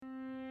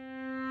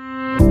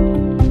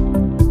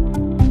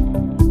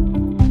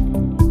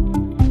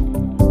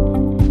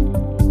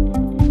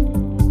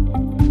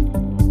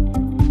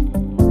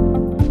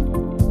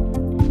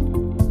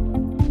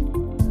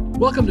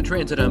Welcome to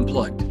Transit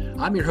Unplugged.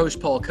 I'm your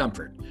host, Paul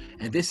Comfort,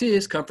 and this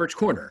is Comfort's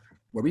Corner,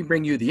 where we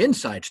bring you the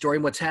inside story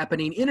and what's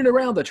happening in and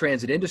around the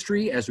transit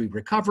industry as we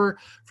recover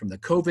from the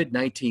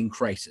COVID-19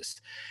 crisis.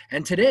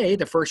 And today,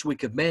 the first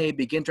week of May,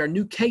 begins our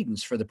new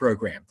cadence for the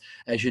program.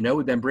 As you know,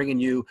 we've been bringing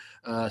you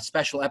a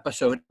special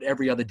episode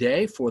every other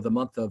day for the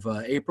month of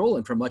April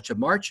and for much of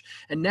March.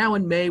 And now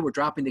in May, we're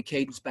dropping the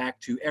cadence back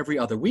to every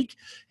other week,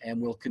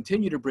 and we'll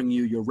continue to bring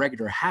you your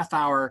regular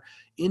half-hour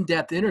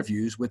in-depth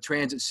interviews with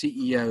transit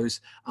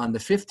CEOs on the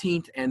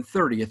 15th and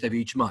 30th of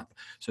each month.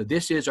 So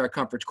this is our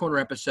Comfort's Corner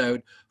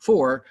episode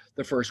for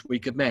the first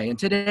week of May. And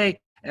today,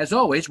 as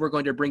always, we're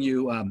going to bring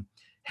you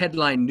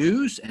headline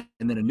news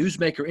and then a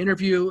newsmaker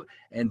interview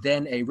and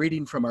then a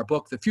reading from our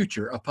book, The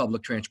Future of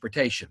Public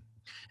Transportation.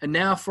 And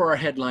now for our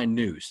headline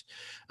news.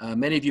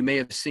 Many of you may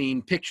have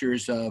seen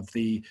pictures of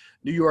the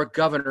New York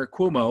Governor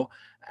Cuomo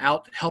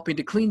out helping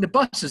to clean the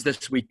buses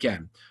this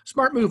weekend.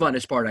 Smart move on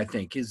his part, I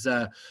think. His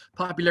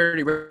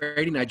popularity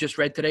rating, I just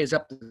read today, is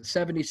up to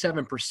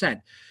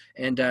 77%.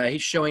 And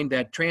he's showing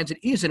that transit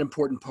is an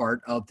important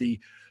part of the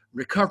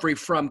recovery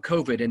from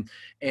COVID.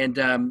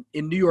 And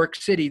in New York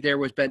City, there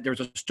was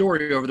a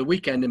story over the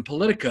weekend in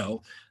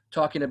Politico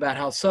talking about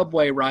how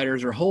subway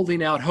riders are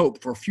holding out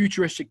hope for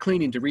futuristic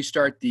cleaning to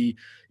restart the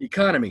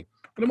economy.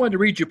 But I wanted to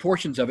read you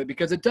portions of it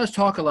because it does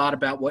talk a lot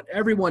about what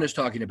everyone is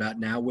talking about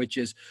now, which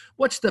is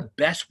what's the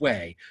best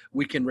way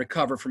we can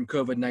recover from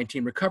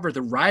COVID-19, recover the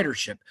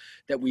ridership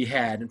that we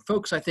had. And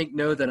folks, I think,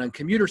 know that on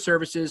commuter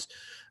services,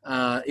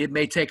 it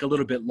may take a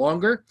little bit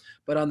longer,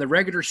 but on the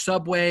regular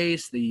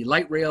subways, the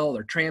light rail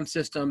or tram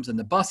systems and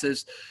the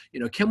buses,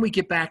 can we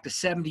get back to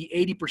 70,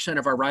 80%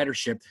 of our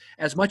ridership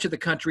as much of the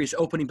country is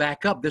opening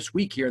back up this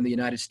week here in the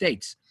United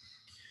States?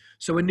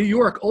 So in New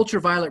York,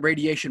 ultraviolet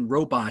radiation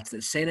robots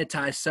that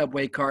sanitize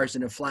subway cars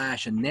in a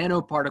flash and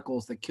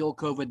nanoparticles that kill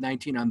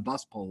COVID-19 on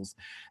bus poles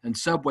and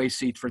subway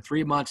seats for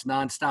 3 months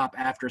nonstop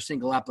after a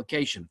single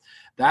application.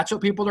 That's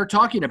what people are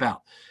talking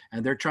about.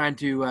 And they're trying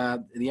to,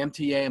 the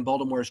MTA in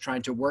Baltimore is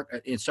trying to work,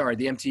 the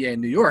MTA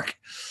in New York,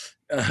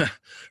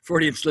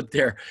 Freudian slip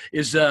there,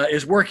 is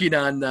working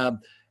on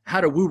how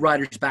to woo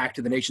riders back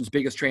to the nation's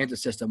biggest transit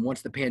system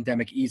once the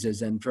pandemic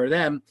eases. And for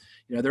them,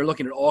 they're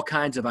looking at all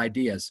kinds of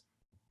ideas.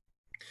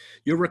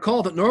 You'll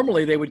recall that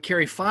normally they would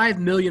carry 5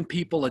 million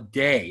people a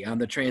day on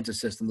the transit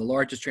system, the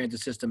largest transit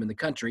system in the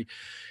country.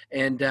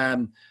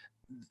 And,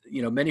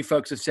 many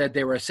folks have said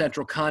they were a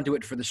central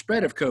conduit for the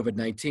spread of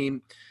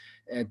COVID-19.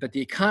 But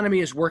the economy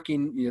is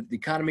working, the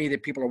economy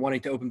that people are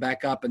wanting to open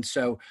back up. And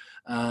so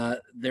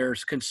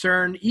there's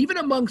concern, even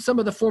among some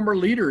of the former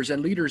leaders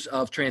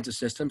of transit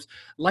systems,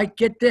 like,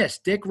 get this,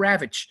 Dick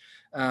Ravitch,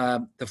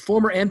 the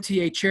former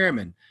MTA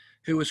chairman,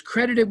 who was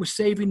credited with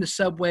saving the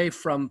subway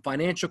from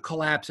financial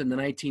collapse in the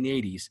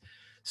 1980s,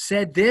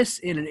 said this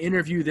in an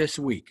interview this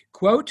week,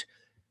 quote,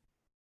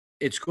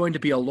 "It's going to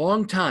be a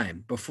long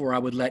time before I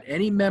would let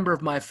any member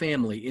of my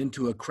family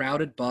into a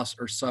crowded bus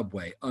or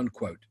subway,"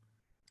 unquote.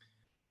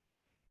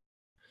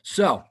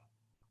 So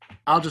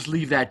I'll just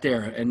leave that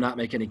there and not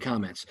make any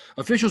comments.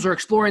 Officials are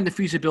exploring the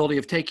feasibility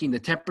of taking the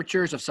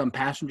temperatures of some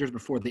passengers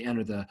before they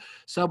enter the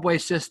subway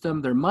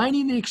system. They're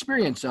mining the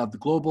experience of the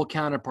global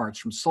counterparts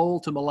from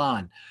Seoul to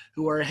Milan,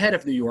 who are ahead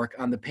of New York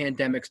on the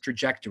pandemic's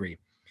trajectory.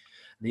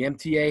 The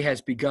MTA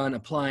has begun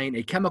applying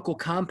a chemical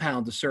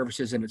compound to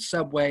services in its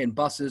subway and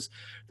buses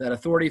that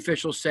authority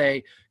officials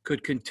say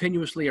could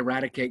continuously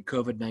eradicate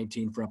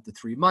COVID-19 for up to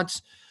 3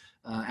 months.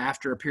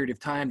 After a period of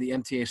time, the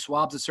MTA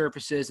swabs the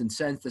surfaces and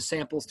sends the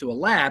samples to a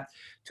lab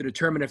to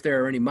determine if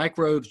there are any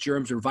microbes,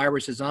 germs, or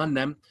viruses on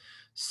them,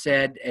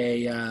 said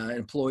an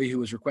employee who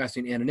was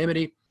requesting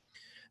anonymity.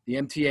 The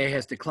MTA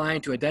has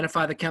declined to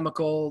identify the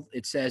chemical.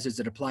 It says is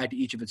it applied to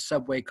each of its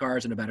subway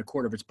cars and about a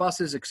quarter of its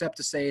buses, except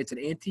to say it's an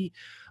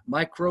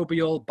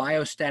antimicrobial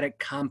biostatic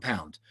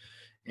compound.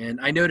 And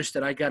I noticed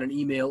that I got an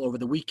email over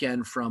the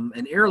weekend from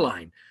an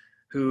airline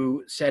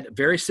who said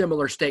very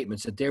similar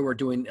statements, that they were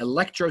doing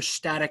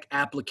electrostatic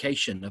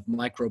application of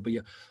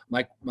microbial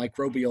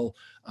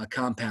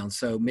compounds.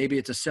 So maybe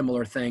it's a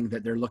similar thing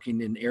that they're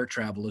looking in air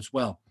travel as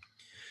well.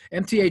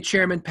 MTA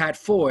Chairman Pat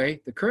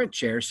Foy, the current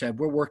chair, said,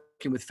 "We're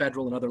working with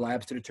federal and other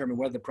labs to determine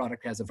whether the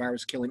product has a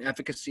virus-killing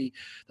efficacy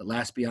that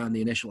lasts beyond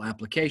the initial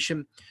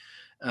application."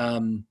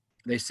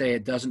 He says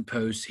it doesn't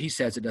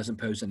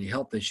pose any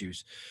health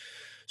issues.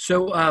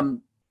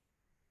 So,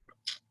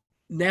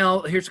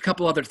 now, here's a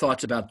couple other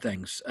thoughts about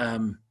things.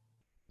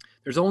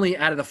 There's only,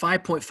 out of the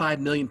 5.5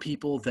 million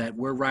people that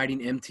were riding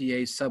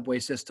MTA's subway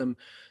system,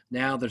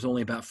 now there's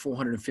only about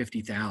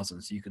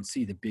 450,000. So you can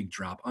see the big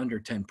drop, under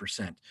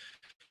 10%.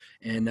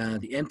 And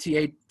the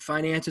MTA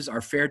finances are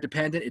fare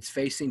dependent. It's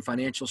facing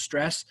financial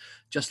stress,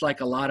 just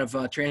like a lot of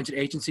transit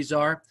agencies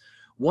are.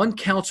 One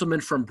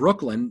councilman from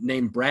Brooklyn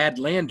named Brad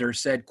Lander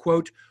said,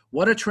 quote,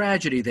 "What a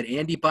tragedy that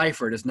Andy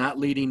Byford is not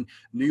leading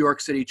New York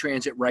City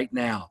Transit right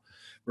now,"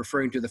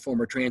 referring to the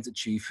former transit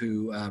chief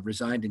who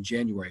resigned in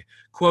January.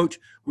 Quote,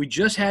 "We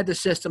just had the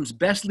system's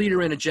best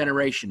leader in a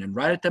generation, and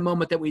right at the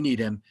moment that we need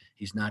him,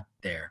 he's not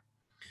there."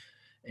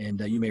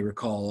 And you may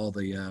recall all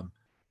the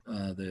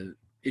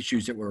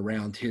issues that were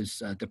around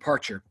his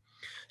departure.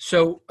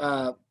 So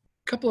a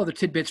couple other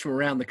tidbits from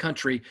around the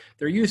country.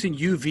 They're using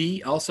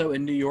UV also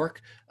in New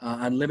York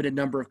on limited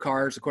number of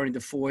cars. According to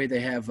FOI, they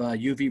have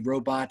UV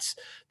robots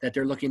that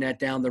they're looking at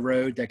down the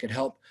road that could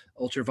help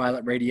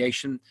ultraviolet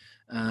radiation.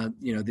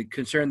 The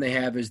concern they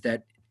have is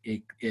that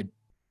it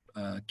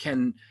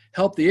can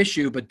help the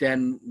issue, but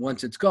then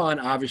once it's gone,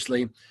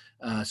 obviously,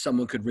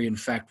 someone could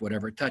reinfect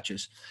whatever it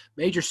touches.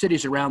 Major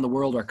cities around the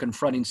world are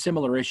confronting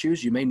similar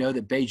issues. You may know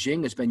that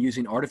Beijing has been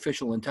using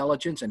artificial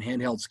intelligence and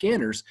handheld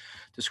scanners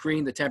to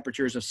screen the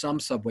temperatures of some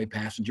subway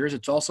passengers.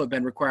 It's also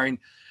been requiring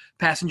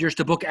passengers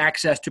to book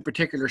access to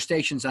particular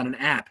stations on an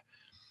app,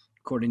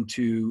 according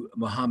to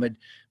Mohammed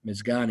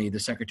Mezgani, the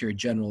Secretary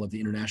General of the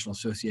International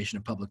Association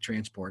of Public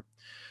Transport.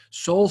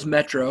 Seoul's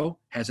metro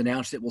has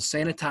announced it will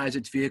sanitize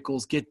its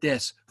vehicles, get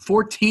this,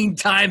 14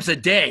 times a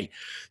day.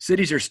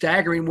 Cities are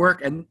staggering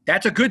work, and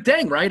that's a good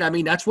thing, right? I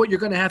mean, that's what you're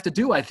going to have to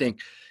do, I think,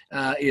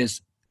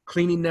 is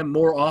cleaning them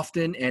more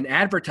often and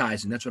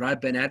advertising. That's what I've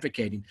been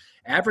advocating.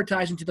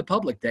 Advertising to the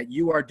public that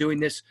you are doing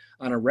this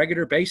on a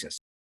regular basis.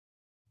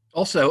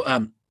 Also,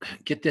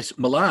 get this,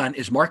 Milan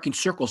is marking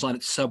circles on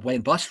its subway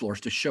and bus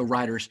floors to show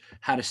riders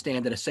how to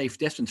stand at a safe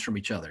distance from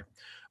each other.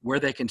 Where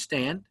they can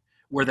stand,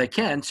 where they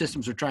can,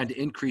 systems are trying to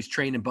increase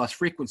train and bus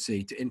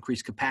frequency to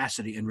increase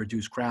capacity and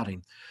reduce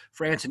crowding.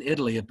 France and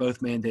Italy have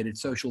both mandated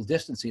social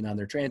distancing on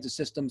their transit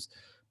systems,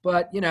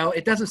 but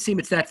it doesn't seem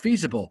it's that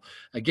feasible.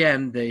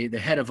 Again, the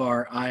head of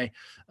our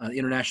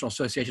International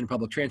Association of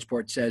Public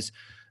Transport says,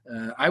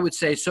 I would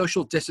say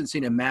social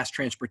distancing and mass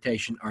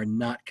transportation are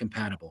not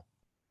compatible.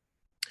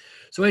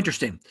 So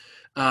interesting.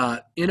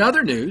 In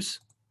other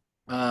news,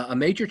 a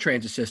major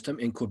transit system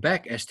in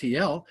Quebec,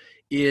 STL,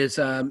 is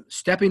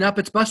stepping up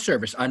its bus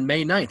service on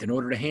May 9th in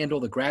order to handle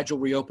the gradual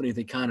reopening of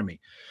the economy.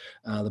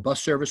 The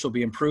bus service will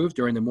be improved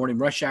during the morning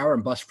rush hour,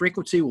 and bus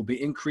frequency will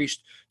be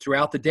increased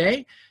throughout the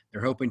day.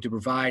 They're hoping to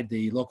provide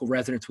the local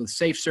residents with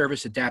safe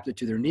service adapted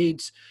to their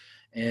needs.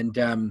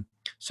 And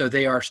so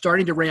they are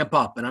starting to ramp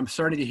up, and I'm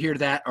starting to hear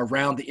that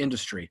around the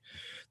industry.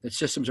 That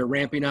systems are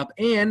ramping up,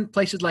 and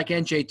places like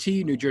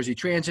NJT, New Jersey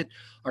Transit,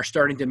 are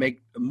starting to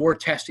make more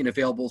testing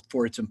available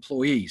for its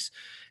employees.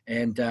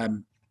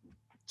 And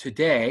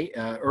today,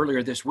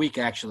 earlier this week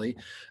actually,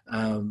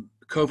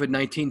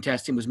 COVID-19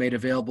 testing was made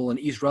available in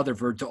East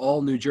Rutherford to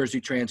all New Jersey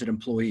Transit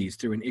employees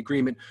through an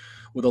agreement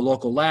with a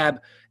local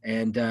lab,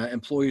 and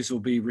employees will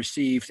be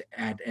received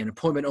at an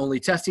appointment-only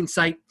testing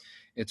site.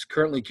 It's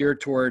currently geared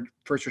toward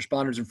first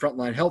responders and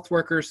frontline health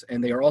workers,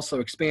 and they are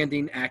also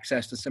expanding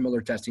access to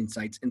similar testing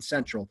sites in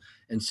Central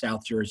and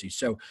South Jersey.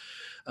 So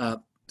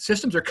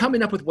systems are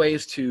coming up with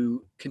ways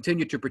to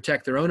continue to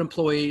protect their own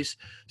employees.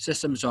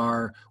 Systems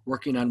are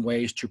working on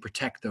ways to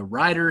protect the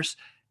riders,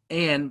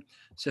 and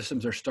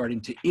systems are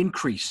starting to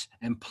increase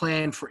and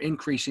plan for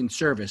increasing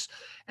service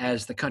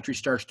as the country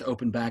starts to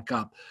open back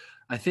up.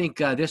 I think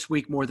this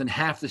week, more than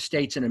half the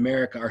states in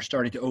America are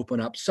starting to open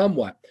up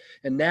somewhat.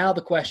 And now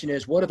the question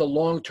is, what are the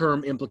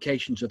long-term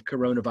implications of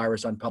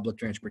coronavirus on public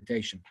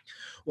transportation?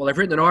 Well, I've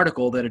written an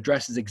article that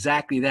addresses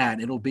exactly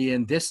that. It'll be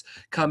in this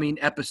coming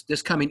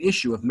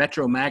issue of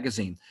Metro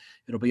Magazine.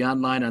 It'll be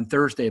online on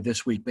Thursday of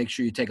this week. Make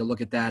sure you take a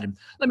look at that and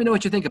let me know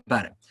what you think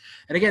about it.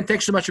 And again,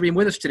 thanks so much for being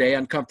with us today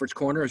on Comfort's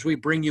Corner as we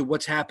bring you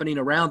what's happening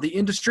around the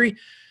industry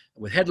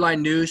with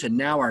headline news and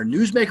now our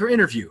newsmaker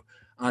interview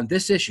on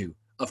this issue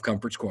of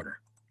Comfort's Corner.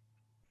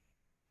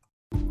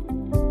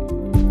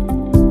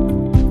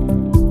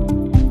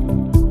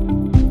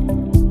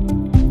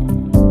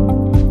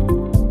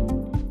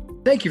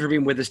 Thank you for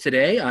being with us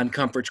today on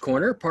Comfort's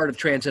Corner, part of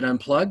Transit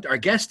Unplugged. Our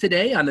guest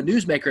today on the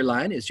Newsmaker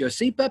line is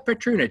Josipa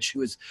Petrunic,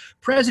 who is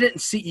President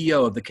and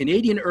CEO of the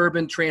Canadian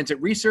Urban Transit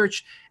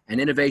Research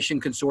and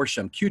Innovation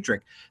Consortium,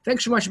 CUTRIC.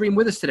 Thanks so much for being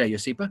with us today,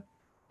 Josipa.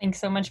 Thanks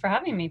so much for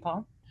having me,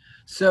 Paul.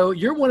 So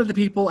you're one of the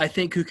people, I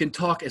think, who can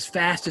talk as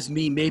fast as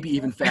me, maybe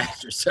even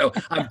faster. So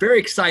I'm very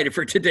excited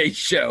for today's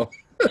show.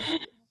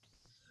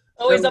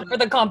 Always up for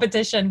the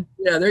competition.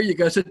 Yeah, there you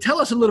go. So tell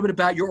us a little bit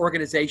about your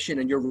organization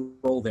and your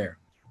role there.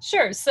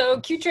 Sure. So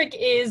CUTRIC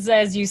is,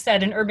 as you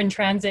said, an urban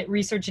transit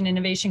research and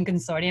innovation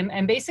consortium.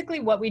 And basically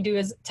what we do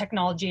is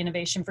technology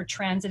innovation for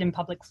transit and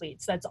public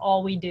fleets. That's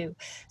all we do.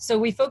 So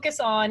we focus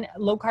on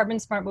low carbon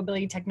smart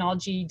mobility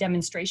technology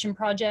demonstration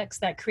projects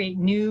that create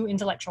new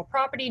intellectual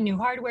property, new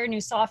hardware, new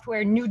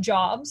software, new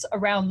jobs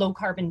around low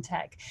carbon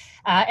tech.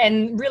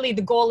 And really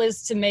the goal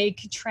is to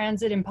make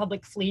transit and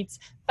public fleets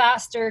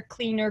faster,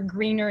 cleaner,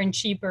 greener, and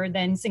cheaper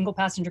than single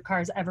passenger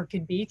cars ever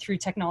could be through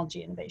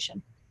technology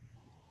innovation.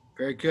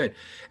 Very good.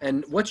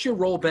 And what's your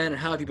role been, and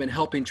how have you been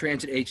helping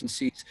transit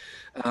agencies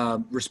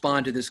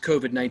respond to this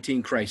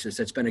COVID-19 crisis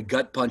that's been a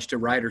gut punch to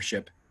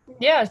ridership?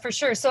 Yeah, for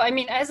sure. So, I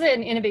mean, as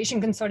an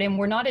innovation consortium,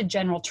 we're not a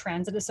general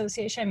transit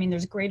association. I mean,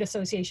 there's great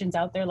associations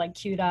out there like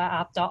CUDA,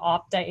 APTA,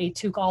 OPTA,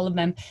 ATUC, all of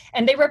them,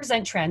 and they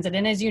represent transit.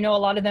 And as you know,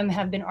 a lot of them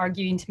have been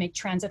arguing to make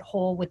transit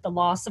whole with the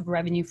loss of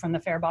revenue from the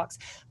fare box.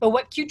 But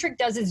what QTRIC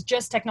does is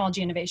just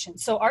technology innovation.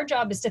 So our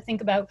job is to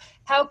think about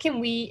how can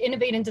we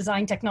innovate and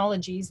design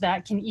technologies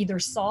that can either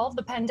solve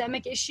the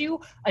pandemic issue,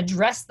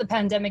 address the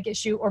pandemic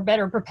issue, or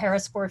better prepare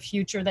us for a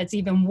future that's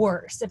even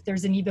worse if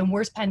there's an even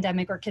worse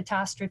pandemic or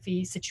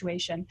catastrophe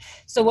situation.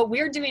 So what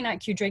we're doing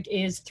at QTRIC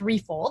is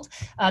threefold.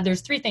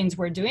 There's three things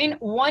we're doing.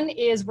 One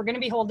is we're going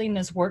to be holding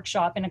this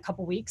workshop in a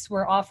couple weeks.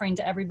 We're offering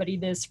to everybody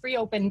this free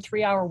open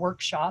 3-hour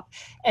workshop,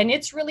 and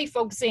it's really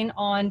focusing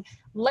on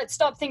let's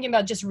stop thinking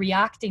about just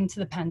reacting to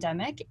the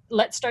pandemic.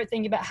 Let's start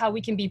thinking about how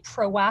we can be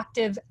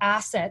proactive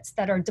assets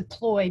that are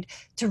deployed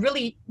to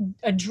really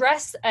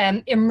address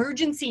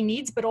emergency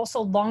needs, but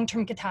also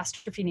long-term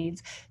catastrophe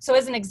needs. So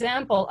as an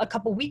example, a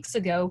couple weeks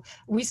ago,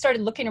 we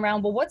started looking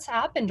around, well, what's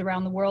happened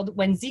around the world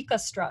when Zika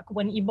struck,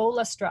 when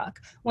Ebola struck,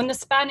 when the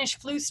Spanish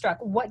flu struck?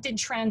 What did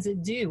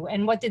transit do?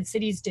 And what did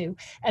cities do?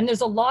 And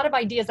there's a lot of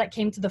ideas that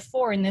came to the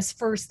fore in this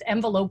first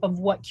envelope of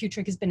what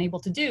QTRIC has been able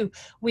to do.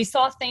 We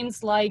saw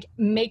things like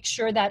make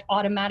sure that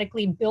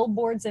automatically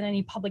billboards and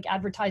any public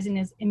advertising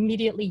is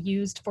immediately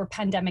used for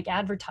pandemic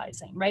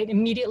advertising, right?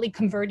 Immediately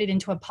converted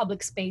into a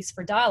public space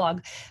for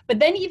dialogue. But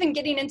then even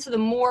getting into the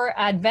more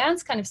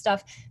advanced kind of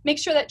stuff, make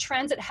sure that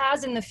transit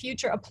has in the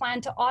future a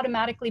plan to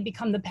automatically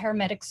become the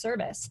paramedic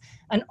service,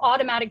 an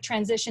automatic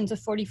transition to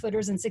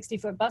 40-footers and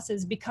 60-foot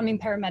buses becoming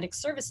paramedic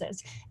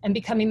services and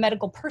becoming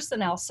medical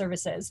personnel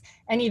services.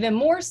 And even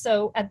more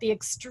so at the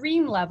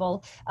extreme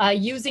level,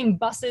 using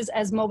buses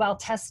as mobile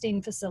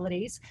testing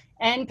facilities,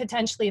 and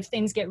potentially if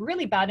things get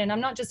really bad, and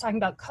I'm not just talking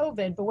about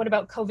COVID, but what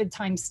about COVID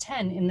times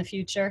 10 in the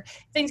future?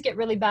 If things get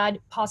really bad,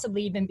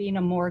 possibly even being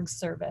a morgue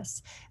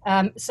service.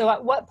 So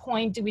at what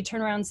point do we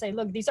turn around and say,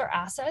 look, these are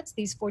assets,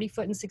 these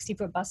 40-foot and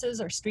 60-foot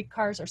buses or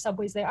streetcars or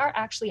subways, they are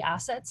actually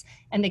assets,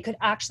 and they could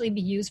actually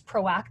be used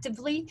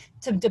proactively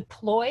to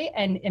deploy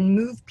and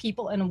move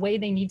people in a way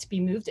they need to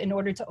be moved in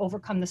order to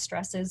overcome the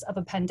stresses of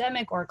a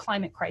pandemic or a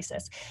climate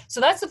crisis.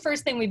 So that's the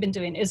first thing we've been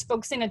doing, is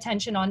focusing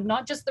attention on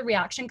not just the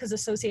reaction, because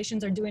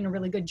associations are doing a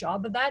really good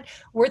job of that.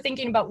 We're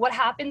thinking about what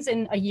happens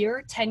in a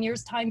year, 10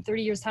 years time,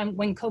 30 years time,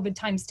 when COVID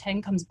times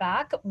 10 comes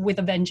back with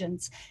a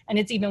vengeance, and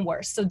it's even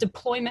worse. So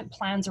deployment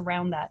plans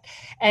around that.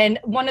 And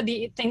one of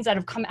the things that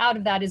have come out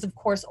of that is, of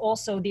course,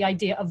 also the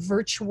idea of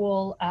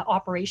virtual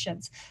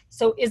operations.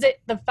 So is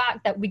it the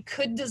fact that we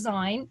could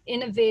design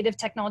innovative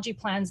technology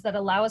plans that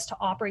allow us to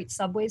operate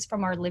subways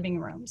from our living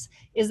rooms?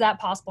 Is that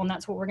possible? And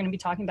that's what we're going to be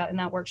talking about in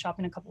that workshop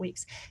in a couple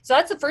weeks. So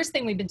that's the first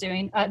thing we've been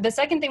doing. The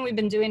second thing we've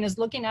been doing is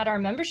looking at our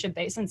membership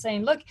base and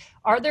saying, look,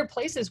 are there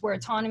places where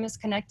autonomous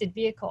connected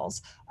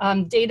vehicles,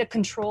 data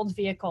controlled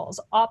vehicles,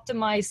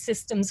 optimized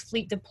systems,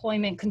 fleet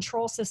deployment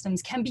control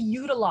systems can be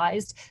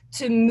utilized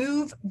to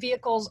move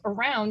vehicles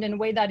around in a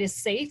way that is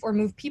safe, or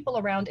move people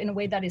around in a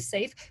way that is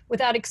safe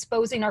without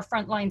exposing our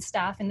frontline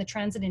staff in the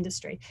transit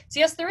industry? So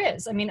yes, there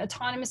is. I mean,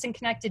 autonomous and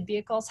connected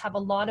vehicles have a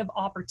lot of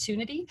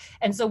opportunity.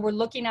 And so we're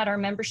looking at our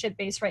membership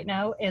base right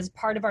now as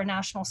part of our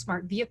National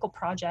Smart Vehicle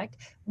Project,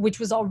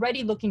 which was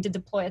already looking to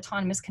deploy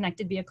autonomous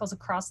connected vehicles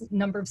across a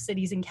number of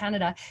cities in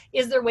Canada.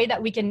 Is there a way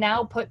that we can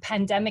now put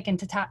pandemic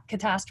and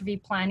catastrophe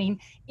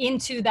planning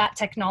into that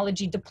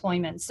technology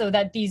deployment, so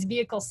that these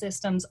vehicle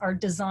systems are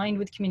designed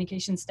with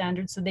communication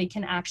standards so they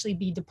can actually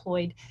be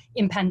deployed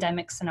in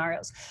pandemic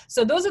scenarios?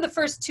 So those are the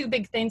first two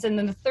big things. And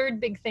then the third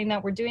big thing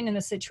that we're doing in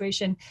this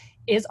situation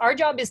is our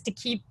job is to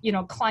keep,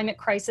 climate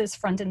crisis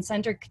front and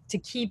center, to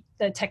keep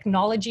the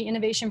technology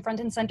innovation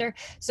front and center.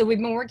 So we've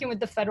been working with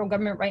the federal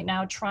government right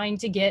now, trying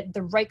to get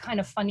the right kind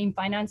of funding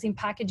financing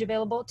package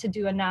available to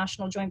do a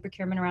national joint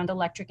procurement around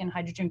electric and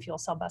hydrogen fuel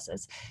cell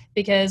buses.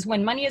 Because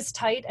when money is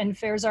tight and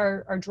fares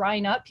are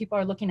drying up, people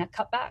are looking at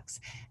cutbacks.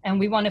 And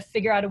we want to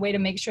figure out a way to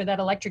make sure that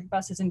electric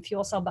buses and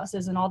fuel cell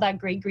buses and all that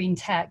great green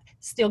tech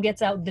still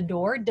gets out the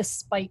door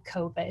despite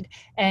COVID,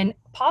 and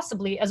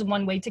possibly as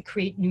one way to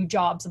create new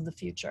jobs of the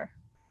future.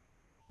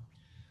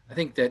 I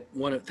think that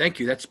thank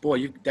you.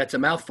 That's a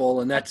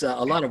mouthful, and that's a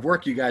lot of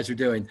work you guys are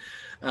doing.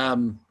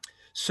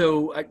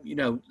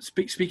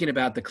 Speaking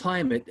about the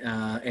climate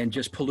and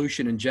just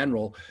pollution in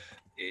general,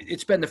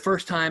 it's been the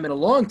first time in a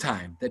long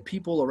time that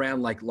people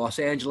around like Los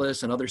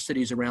Angeles and other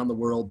cities around the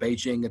world,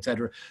 Beijing, et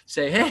cetera,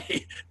 say,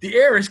 hey, the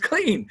air is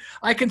clean.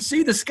 I can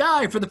see the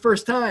sky for the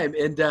first time.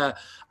 And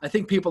I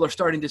think people are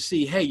starting to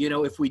see, hey,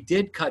 if we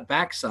did cut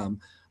back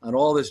some on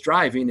all this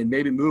driving and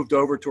maybe moved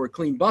over toward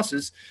clean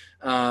buses,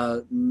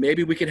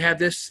 maybe we could have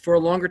this for a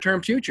longer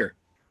term future.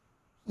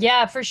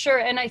 Yeah, for sure.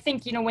 And I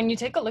think, when you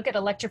take a look at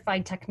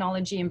electrified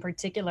technology in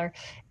particular,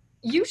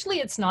 Usually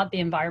it's not the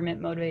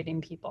environment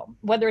motivating people,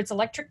 whether it's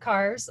electric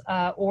cars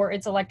or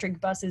it's electric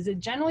buses. It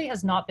generally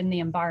has not been the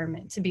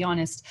environment, to be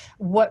honest.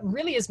 What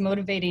really is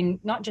motivating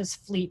not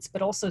just fleets,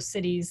 but also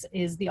cities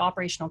is the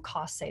operational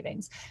cost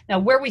savings. Now,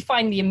 where we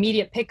find the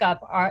immediate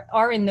pickup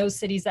are in those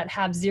cities that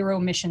have zero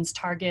emissions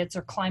targets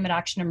or climate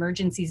action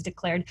emergencies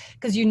declared,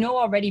 because you know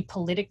already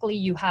politically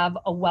you have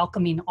a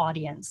welcoming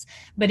audience.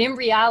 But in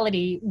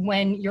reality,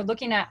 when you're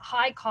looking at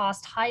high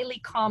cost, highly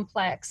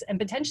complex, and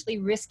potentially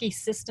risky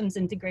systems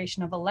integration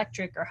of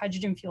electric or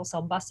hydrogen fuel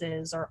cell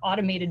buses or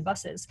automated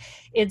buses,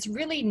 it's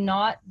really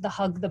not the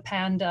hug the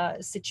panda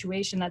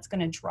situation that's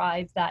going to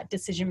drive that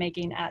decision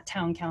making at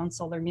town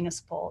council or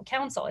municipal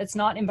council. It's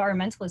not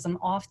environmentalism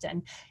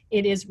often.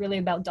 It is really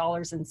about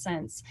dollars and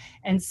cents.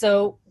 And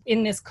so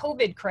in this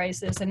COVID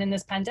crisis and in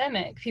this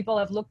pandemic, people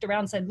have looked around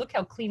and said, look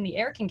how clean the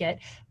air can get.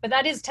 But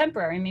that is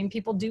temporary. I mean,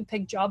 people do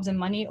pick jobs and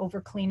money over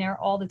clean air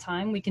all the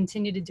time. We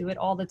continue to do it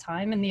all the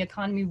time, and the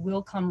economy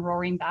will come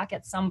roaring back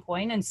at some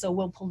point, and so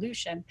will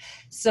pollution.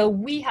 So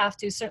we have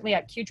to, certainly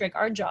at QTRIC,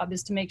 our job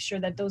is to make sure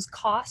that those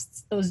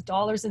costs, those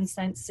dollars and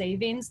cents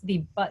savings,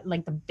 the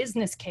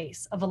business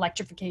case of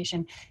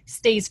electrification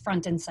stays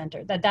front and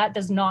center, that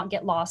does not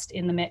get lost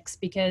in the mix,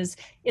 because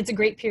it's a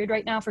great period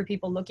right now for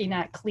people looking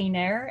at clean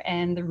air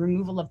and the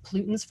removal of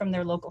pollutants from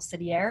their local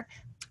city air.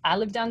 I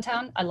live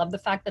downtown. I love the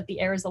fact that the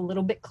air is a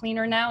little bit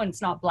cleaner now and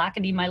it's not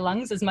blackening my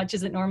lungs as much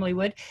as it normally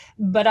would.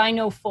 But I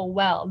know full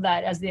well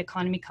that as the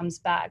economy comes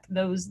back,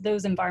 those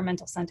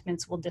environmental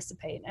sentiments will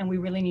dissipate. And we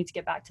really need to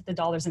get back to the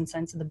dollars and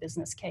cents of the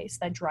business case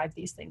that drive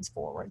these things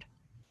forward.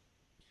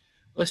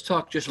 Let's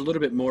talk just a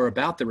little bit more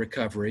about the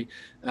recovery.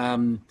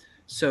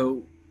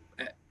 So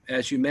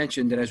as you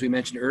mentioned, and as we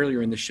mentioned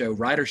earlier in the show,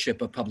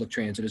 ridership of public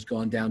transit has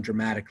gone down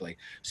dramatically,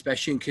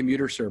 especially in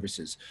commuter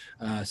services,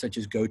 such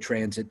as GO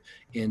Transit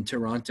in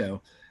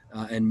Toronto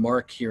and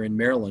MARC here in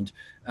Maryland.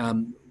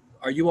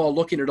 Are you all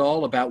looking at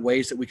all about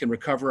ways that we can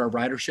recover our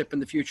ridership in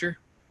the future?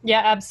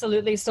 Yeah,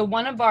 absolutely. So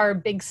one of our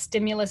big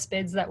stimulus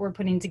bids that we're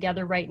putting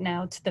together right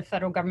now to the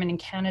federal government in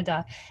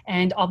Canada,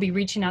 and I'll be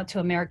reaching out to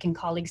American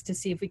colleagues to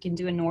see if we can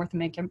do a North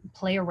American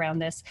play around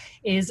this,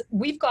 is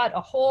we've got a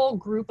whole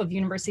group of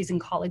universities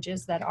and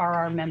colleges that are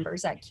our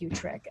members at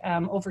QTRIC,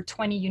 over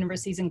 20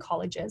 universities and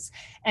colleges.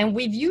 And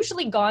we've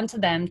usually gone to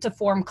them to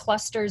form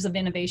clusters of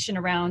innovation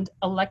around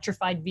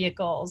electrified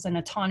vehicles and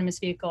autonomous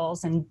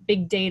vehicles and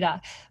big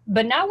data.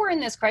 But now we're in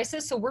this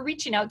crisis, so we're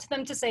reaching out to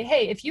them to say,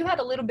 hey, if you had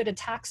a little bit of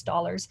tax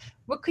dollars,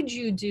 what could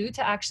you do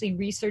to actually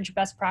research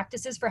best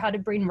practices for how to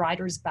bring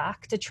riders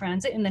back to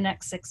transit in the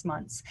next 6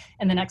 months,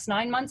 and the next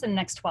 9 months, and the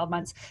next 12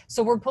 months?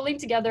 So we're pulling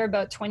together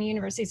about 20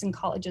 universities and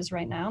colleges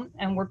right now,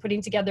 and we're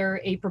putting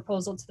together a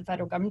proposal to the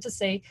federal government to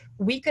say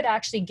we could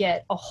actually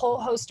get a whole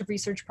host of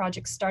research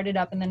projects started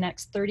up in the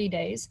next 30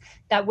 days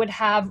that would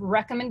have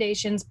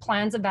recommendations,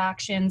 plans of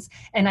actions,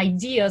 and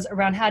ideas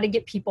around how to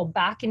get people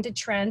back into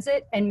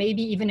transit and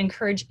maybe even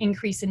encourage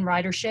increase in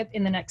ridership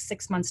in the next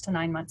 6 months to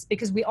 9 months,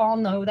 because we all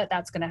know that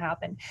that's going to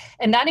happen.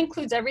 And that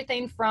includes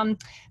everything from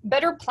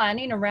better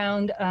planning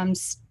around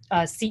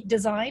seat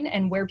design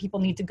and where people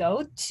need to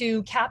go,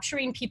 to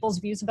capturing people's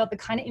views about the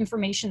kind of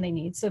information they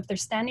need. So if they're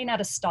standing at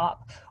a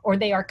stop or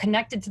they are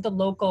connected to the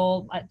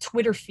local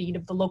Twitter feed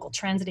of the local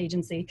transit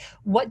agency,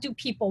 what do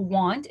people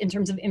want in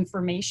terms of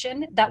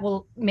information that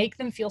will make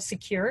them feel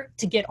secure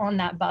to get on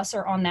that bus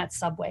or on that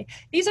subway?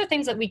 These are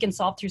things that we can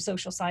solve through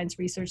social science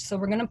research. So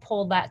we're going to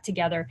pull that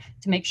together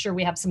to make sure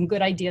we have some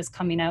good ideas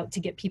coming out to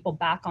get people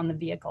back on the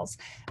vehicles.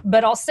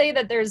 But I'll say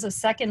that there's a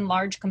second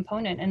large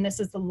component, and this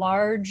is the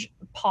large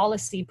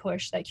policy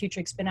push that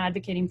QTRIC's been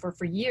advocating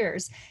for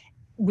years.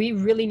 We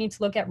really need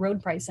to look at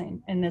road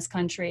pricing in this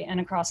country and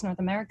across North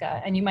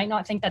America. And you might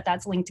not think that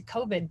that's linked to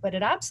COVID, but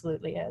it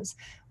absolutely is.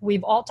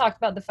 We've all talked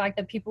about the fact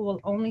that people will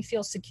only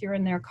feel secure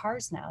in their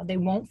cars now. They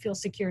won't feel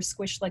secure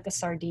squished like a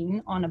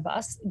sardine on a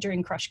bus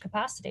during crush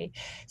capacity.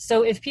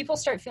 So if people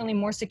start feeling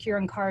more secure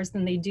in cars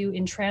than they do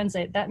in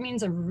transit, that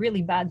means a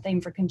really bad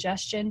thing for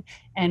congestion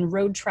and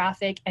road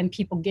traffic and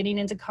people getting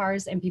into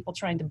cars and people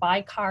trying to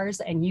buy cars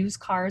and use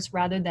cars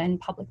rather than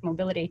public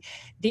mobility.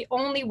 The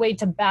only way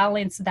to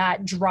balance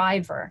that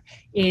driver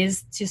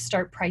is to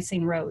start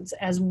pricing roads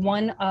as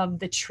one of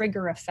the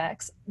trigger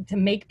effects to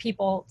make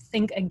people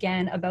think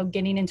again about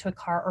getting into a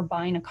car or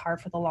buying a car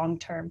for the long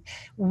term.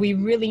 We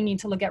really need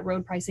to look at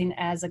road pricing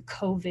as a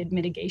COVID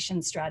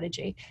mitigation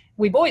strategy.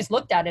 We've always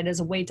looked at it as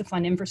a way to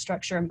fund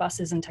infrastructure and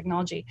buses and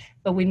technology,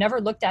 but we've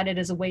never looked at it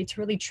as a way to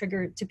really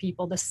trigger to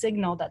people the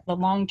signal that the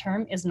long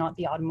term is not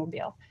the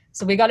automobile.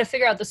 So we got to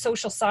figure out the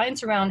social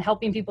science around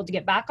helping people to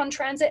get back on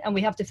transit, and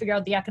we have to figure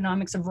out the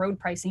economics of road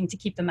pricing to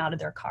keep them out of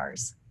their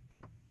cars.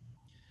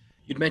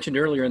 You'd mentioned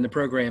earlier in the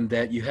program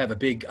that you have a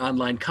big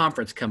online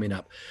conference coming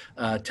up.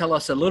 Tell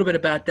us a little bit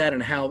about that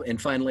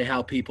and finally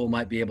how people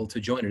might be able to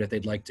join it if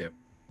they'd like to.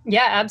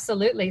 Yeah,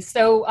 absolutely.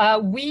 So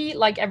we,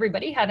 like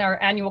everybody, had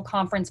our annual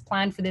conference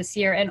planned for this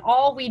year. And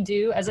all we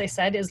do, as I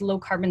said, is low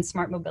carbon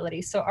smart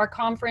mobility. So our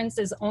conference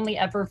is only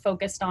ever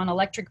focused on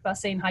electric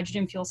busing,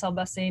 hydrogen fuel cell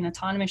busing,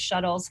 autonomous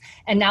shuttles,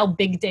 and now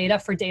big data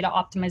for data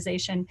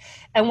optimization.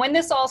 And when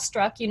this all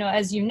struck,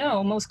 as you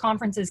know, most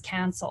conferences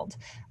canceled.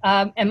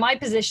 And my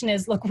position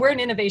is, look, we're an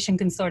innovation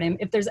consortium.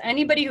 If there's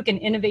anybody who can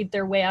innovate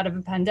their way out of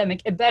a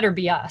pandemic, it better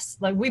be us.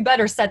 Like, we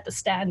better set the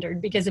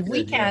standard, because if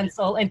we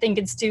cancel and think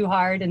it's too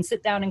hard and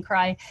sit down and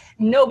cry,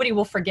 nobody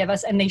will forgive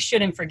us, and they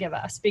shouldn't forgive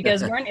us,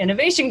 because we're an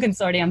innovation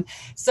consortium.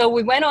 So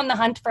we went on the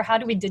hunt for how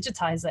do we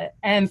digitize it.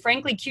 And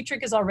frankly,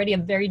 Qtrc is already a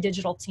very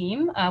digital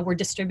team. We're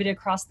distributed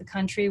across the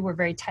country. We're a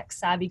very tech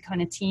savvy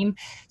kind of team.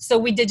 So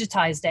we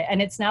digitized it,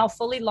 and it's now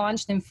fully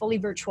launched and fully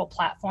virtual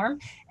platform.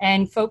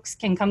 And folks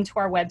can come to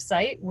our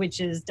website, which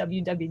is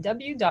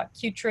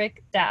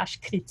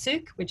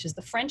www.qtrc-critique, which is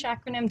the French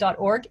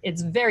acronym.org.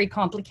 It's very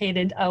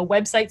complicated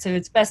website, so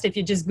it's best if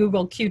you just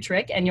Google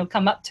Qtrc and you'll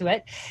come up to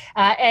it.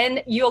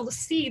 And you'll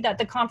see that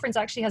the conference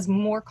actually has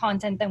more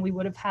content than we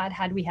would have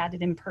had we had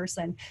it in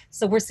person.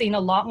 So we're seeing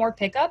a lot more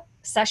pickup.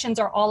 Sessions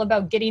are all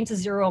about getting to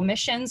zero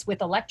emissions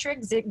with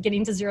electric,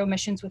 getting to zero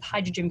emissions with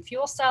hydrogen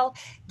fuel cell,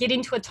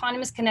 getting to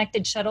autonomous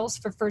connected shuttles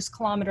for first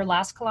kilometer,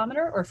 last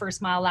kilometer, or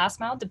first mile, last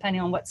mile,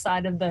 depending on what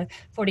side of the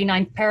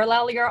 49th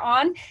parallel you're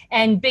on,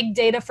 and big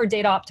data for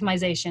data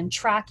optimization,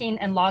 tracking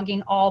and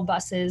logging all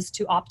buses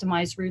to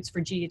optimize routes for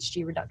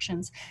GHG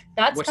reductions.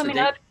 That's coming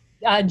up.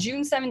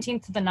 June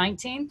 17th to the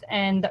 19th,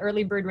 and the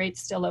early bird rate's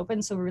still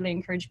open, so we really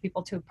encourage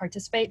people to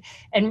participate.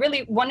 And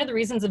really, one of the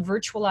reasons of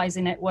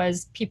virtualizing it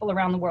was people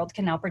around the world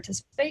can now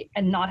participate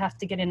and not have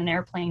to get in an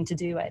airplane to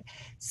do it.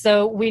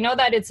 So we know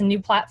that it's a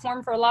new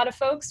platform for a lot of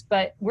folks,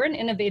 but we're an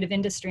innovative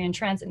industry, and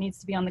transit needs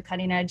to be on the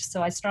cutting edge.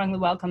 So I strongly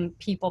welcome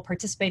people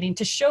participating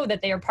to show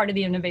that they are part of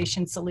the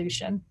innovation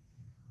solution.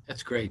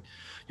 That's great.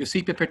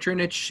 Josipa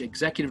Petrunic,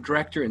 Executive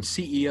Director and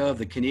CEO of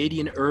the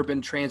Canadian Urban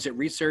Transit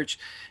Research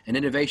and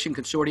Innovation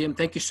Consortium.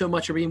 Thank you so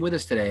much for being with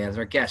us today as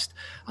our guest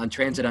on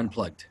Transit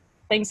Unplugged.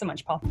 Thanks so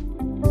much, Paul.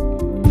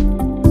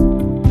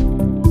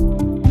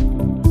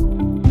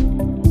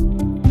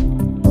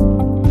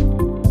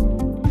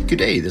 Good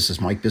day, this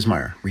is Mike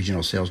Bismeyer,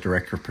 Regional Sales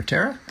Director of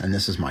Proterra, and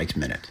this is Mike's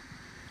Minute.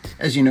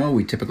 As you know,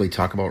 we typically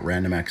talk about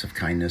random acts of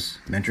kindness,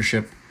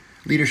 mentorship,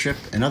 leadership,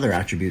 and other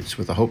attributes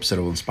with the hopes that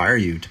it will inspire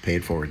you to pay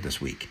it forward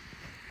this week.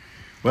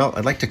 Well,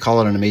 I'd like to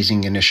call it an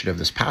amazing initiative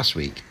this past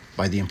week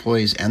by the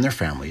employees and their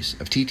families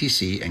of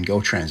TTC and Go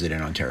Transit in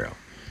Ontario.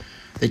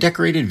 They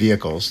decorated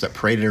vehicles that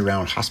paraded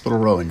around Hospital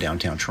Row in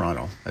downtown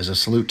Toronto as a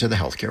salute to the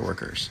healthcare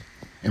workers.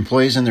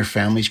 Employees and their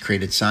families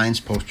created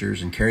signs,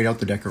 posters, and carried out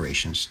the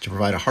decorations to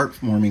provide a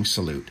heartwarming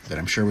salute that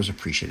I'm sure was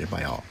appreciated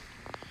by all.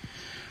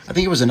 I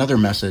think it was another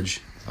message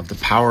of the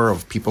power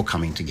of people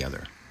coming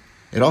together.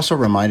 It also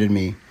reminded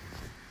me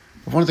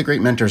of one of the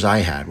great mentors I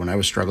had when I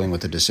was struggling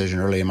with a decision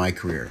early in my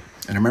career.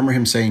 And I remember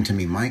him saying to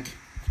me, Mike,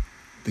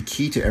 the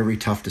key to every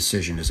tough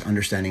decision is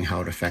understanding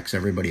how it affects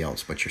everybody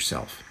else but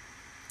yourself.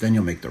 Then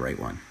you'll make the right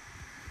one.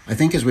 I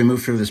think as we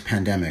move through this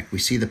pandemic, we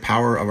see the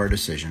power of our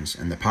decisions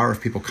and the power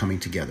of people coming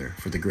together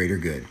for the greater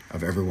good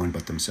of everyone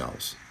but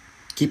themselves.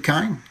 Keep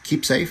kind,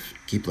 keep safe,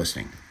 keep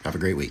listening. Have a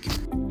great week.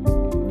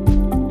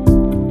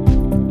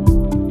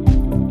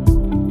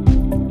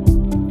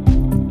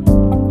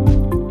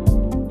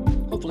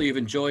 You've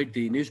enjoyed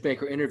the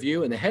newsmaker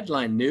interview and the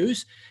headline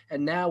news,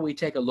 and now we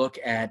take a look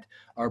at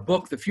our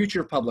book, The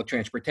Future of Public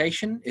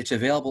Transportation. It's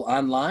available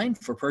online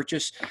for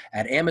purchase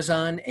at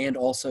Amazon and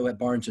also at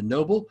Barnes &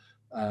 Noble,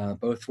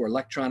 both for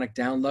electronic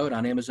download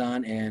on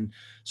Amazon and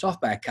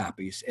softback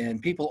copies.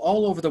 And people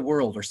all over the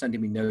world are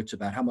sending me notes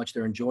about how much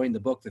they're enjoying the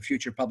book, The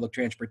Future of Public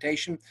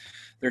Transportation.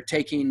 They're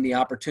taking the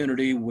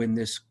opportunity when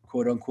this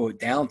quote unquote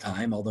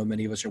downtime, although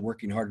many of us are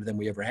working harder than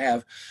we ever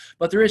have,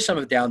 but there is some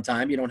of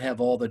downtime. You don't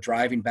have all the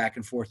driving back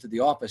and forth to the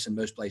office in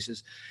most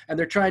places, and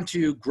they're trying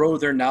to grow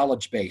their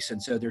knowledge base.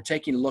 And so they're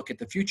taking a look at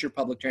the future of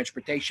public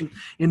transportation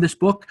in this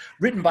book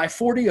written by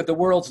 40 of the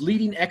world's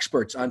leading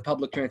experts on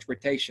public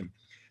transportation.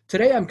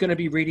 Today, I'm going to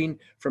be reading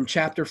from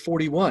chapter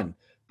 41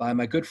 by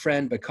my good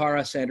friend,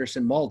 Bakara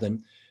Sanderson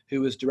Malden,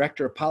 who is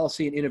Director of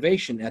Policy and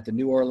Innovation at the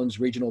New Orleans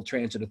Regional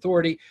Transit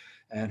Authority.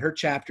 And her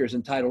chapter is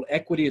entitled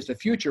Equity is the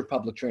Future of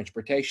Public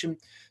Transportation.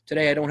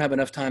 Today, I don't have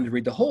enough time to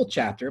read the whole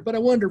chapter, but I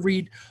wanted to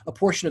read a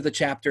portion of the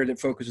chapter that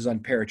focuses on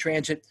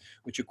paratransit,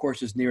 which of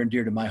course is near and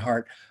dear to my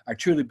heart. I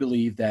truly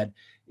believe that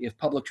if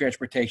public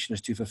transportation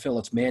is to fulfill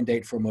its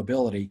mandate for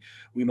mobility,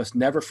 we must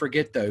never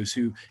forget those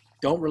who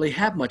don't really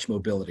have much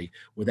mobility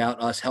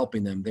without us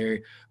helping them.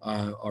 They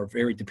are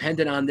very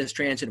dependent on this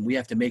transit, and we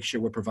have to make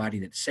sure we're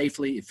providing it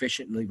safely,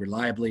 efficiently,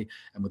 reliably,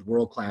 and with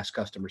world-class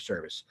customer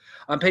service.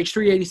 On page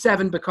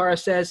 387,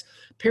 Bakara says,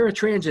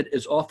 paratransit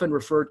is often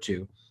referred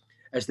to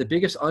as the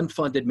biggest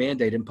unfunded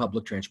mandate in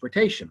public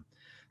transportation.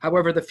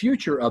 However, the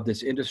future of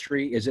this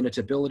industry is in its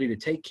ability to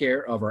take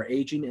care of our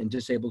aging and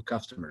disabled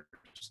customers.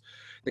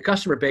 The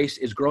customer base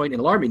is growing in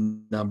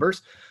alarming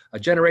numbers. A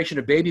generation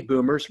of baby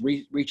boomers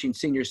reaching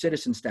senior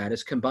citizen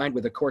status, combined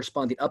with a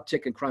corresponding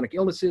uptick in chronic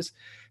illnesses,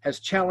 has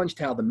challenged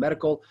how the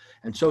medical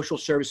and social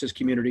services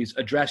communities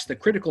address the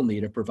critical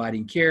need of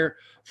providing care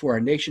for our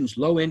nation's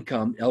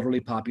low-income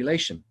elderly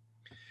population.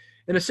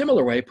 In a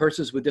similar way,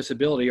 persons with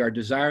disability are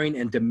desiring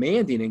and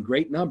demanding in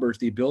great numbers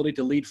the ability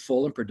to lead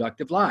full and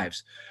productive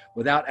lives.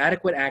 Without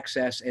adequate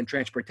access and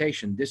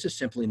transportation, this is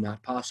simply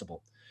not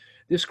possible.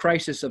 This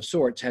crisis of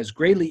sorts has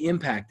greatly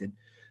impacted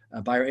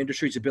by our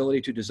industry's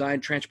ability to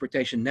design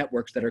transportation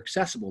networks that are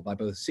accessible by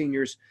both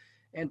seniors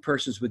and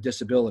persons with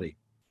disability.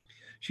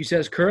 She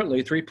says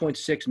currently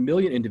 3.6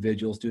 million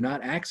individuals do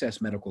not access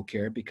medical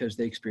care because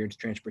they experience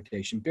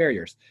transportation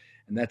barriers.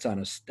 And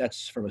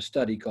that's from a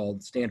study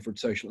called Stanford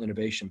Social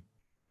Innovation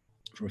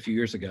from a few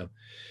years ago.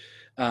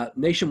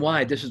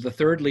 Nationwide, this is the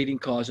third leading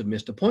cause of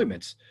missed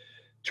appointments.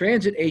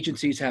 Transit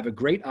agencies have a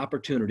great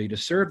opportunity to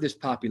serve this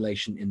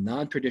population in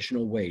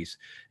non-traditional ways,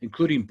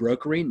 including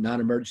brokering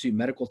non-emergency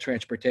medical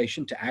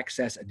transportation to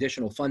access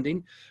additional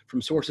funding from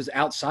sources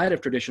outside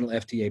of traditional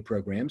FTA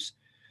programs.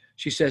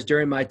 She says,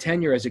 during my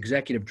tenure as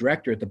executive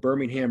director at the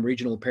Birmingham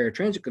Regional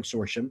Paratransit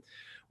Consortium,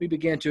 we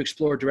began to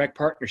explore direct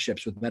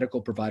partnerships with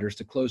medical providers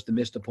to close the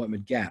missed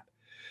appointment gap.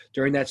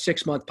 During that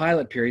 6-month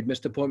pilot period,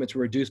 missed appointments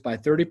were reduced by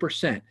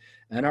 30%,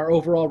 and our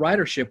overall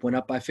ridership went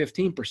up by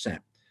 15%.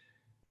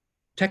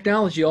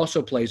 Technology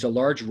also plays a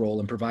large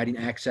role in providing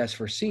access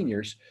for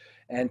seniors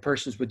and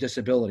persons with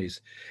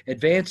disabilities.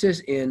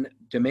 Advances in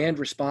demand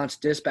response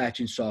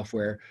dispatching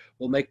software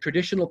will make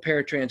traditional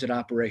paratransit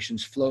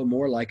operations flow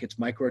more like its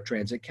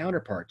microtransit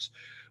counterparts,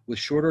 with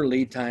shorter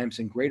lead times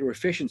and greater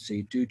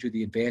efficiency due to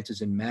the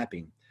advances in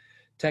mapping.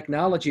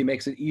 Technology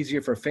makes it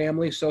easier for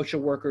families, social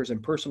workers,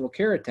 and personal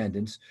care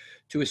attendants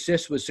to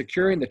assist with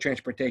securing the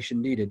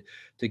transportation needed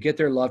to get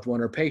their loved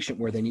one or patient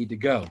where they need to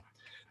go.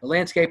 The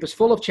landscape is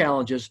full of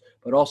challenges,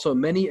 but also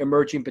many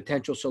emerging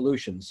potential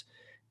solutions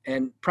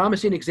and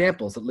promising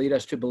examples that lead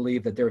us to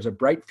believe that there is a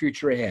bright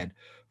future ahead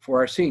for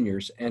our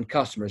seniors and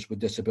customers with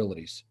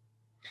disabilities.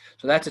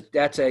 So that's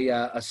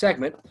a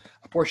segment,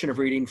 a portion of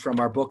reading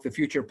from our book, The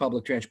Future of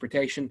Public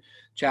Transportation,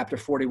 Chapter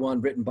 41,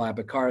 written by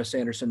Bakara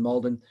Sanderson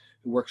Malden,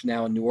 who works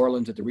now in New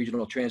Orleans at the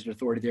Regional Transit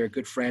Authority there, a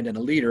good friend and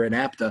a leader in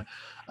APTA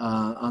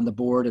on the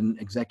board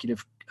and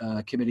executive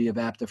committee of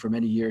APTA for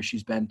many years.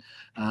 She's been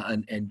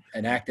an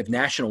active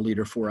national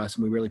leader for us,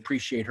 and we really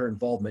appreciate her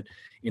involvement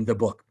in the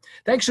book.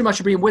 Thanks so much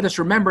for being with us.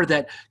 Remember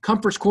that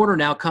Comfort's Corner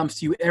now comes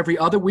to you every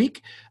other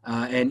week,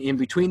 and in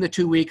between the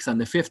 2 weeks, on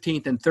the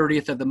 15th and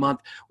 30th of the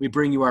month, we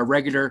bring you our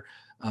regular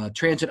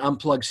Transit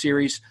Unplugged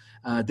series.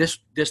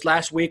 This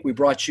last week, we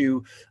brought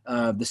you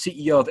the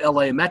CEO of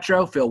LA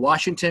Metro, Phil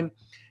Washington.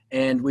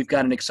 And we've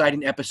got an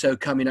exciting episode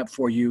coming up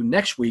for you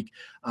next week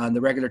on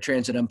the regular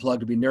Transit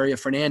Unplugged. Will be Nuria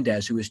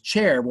Fernandez, who is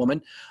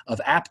chairwoman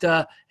of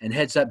APTA and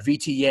heads up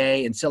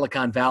VTA in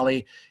Silicon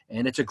Valley.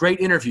 And it's a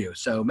great interview.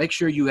 So make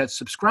sure you have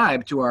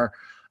subscribed to our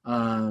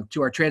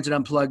Transit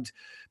Unplugged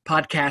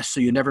podcast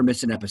so you never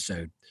miss an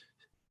episode.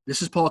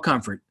 This is Paul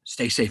Comfort.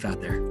 Stay safe out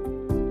there.